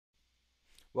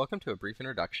Welcome to a brief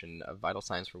introduction of Vital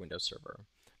Signs for Windows Server.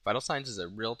 Vital Signs is a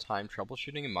real-time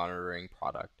troubleshooting and monitoring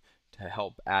product to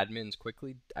help admins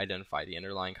quickly identify the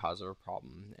underlying cause of a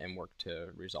problem and work to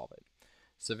resolve it.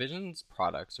 Civision's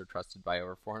products are trusted by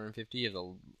over 450 of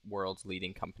the world's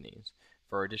leading companies.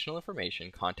 For additional information,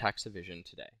 contact Civision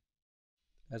today.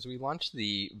 As we launch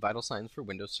the Vital Signs for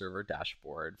Windows Server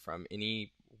dashboard from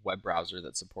any web browser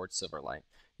that supports Silverlight,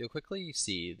 you'll quickly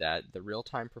see that the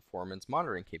real-time performance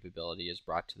monitoring capability is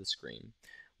brought to the screen.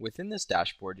 Within this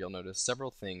dashboard, you'll notice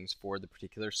several things for the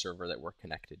particular server that we're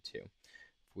connected to.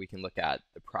 We can look at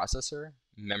the processor,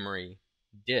 memory,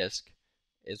 disk,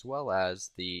 as well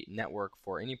as the network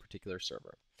for any particular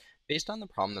server. Based on the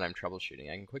problem that I'm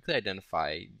troubleshooting, I can quickly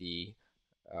identify the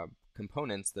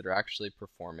components that are actually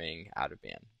performing out of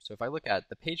band. So if I look at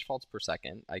the page faults per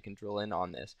second, I can drill in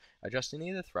on this, adjust any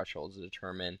of the thresholds to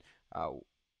determine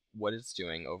what it's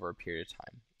doing over a period of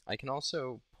time. I can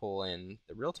also pull in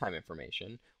the real-time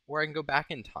information, or I can go back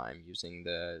in time using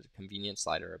the convenient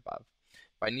slider above.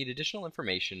 If I need additional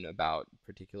information about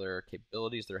particular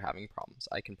capabilities that are having problems,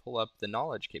 I can pull up the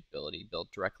knowledge capability built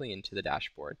directly into the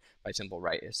dashboard by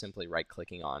simply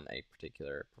right-clicking on a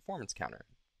particular performance counter.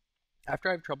 After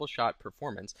I've troubleshot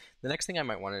performance, the next thing I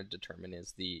might want to determine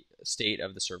is the state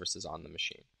of the services on the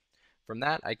machine. From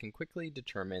that, I can quickly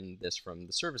determine this from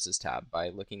the Services tab by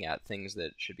looking at things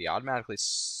that should be automatically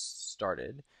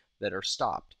started that are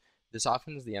stopped. This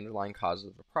often is the underlying cause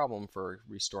of a problem for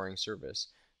restoring service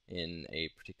in a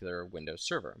particular Windows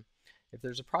server. If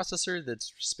there's a processor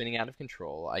that's spinning out of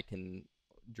control, I can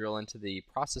drill into the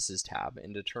Processes tab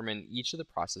and determine each of the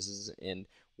processes and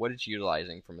what it's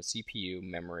utilizing from a CPU,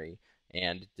 memory,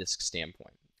 and disk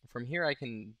standpoint. From here, I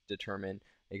can determine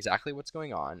exactly what's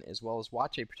going on, as well as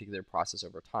watch a particular process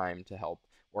over time to help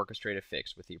orchestrate a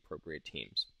fix with the appropriate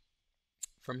teams.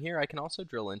 From here, I can also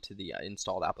drill into the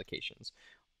installed applications.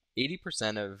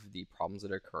 80% of the problems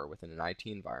that occur within an IT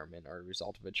environment are a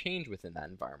result of a change within that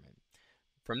environment.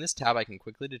 From this tab, I can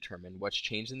quickly determine what's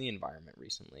changed in the environment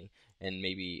recently and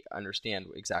maybe understand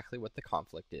exactly what the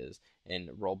conflict is and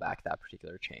roll back that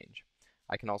particular change.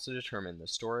 I can also determine the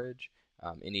storage,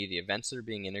 any of the events that are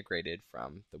being integrated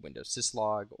from the Windows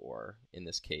syslog, or in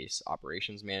this case,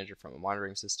 Operations Manager from a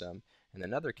monitoring system, and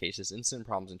in other cases, incident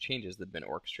problems and changes that have been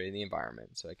orchestrated in the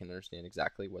environment, so I can understand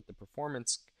exactly what the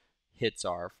performance hits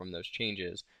are from those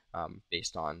changes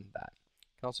based on that.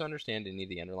 I can also understand any of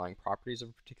the underlying properties of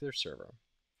a particular server.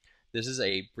 This is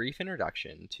a brief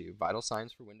introduction to Vital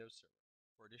Signs for Windows Server.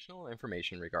 For additional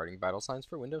information regarding Vital Signs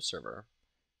for Windows Server,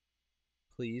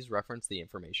 please reference the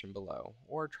information below,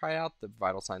 or try out the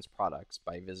Vital Signs products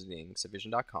by visiting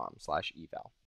civision.com/eval.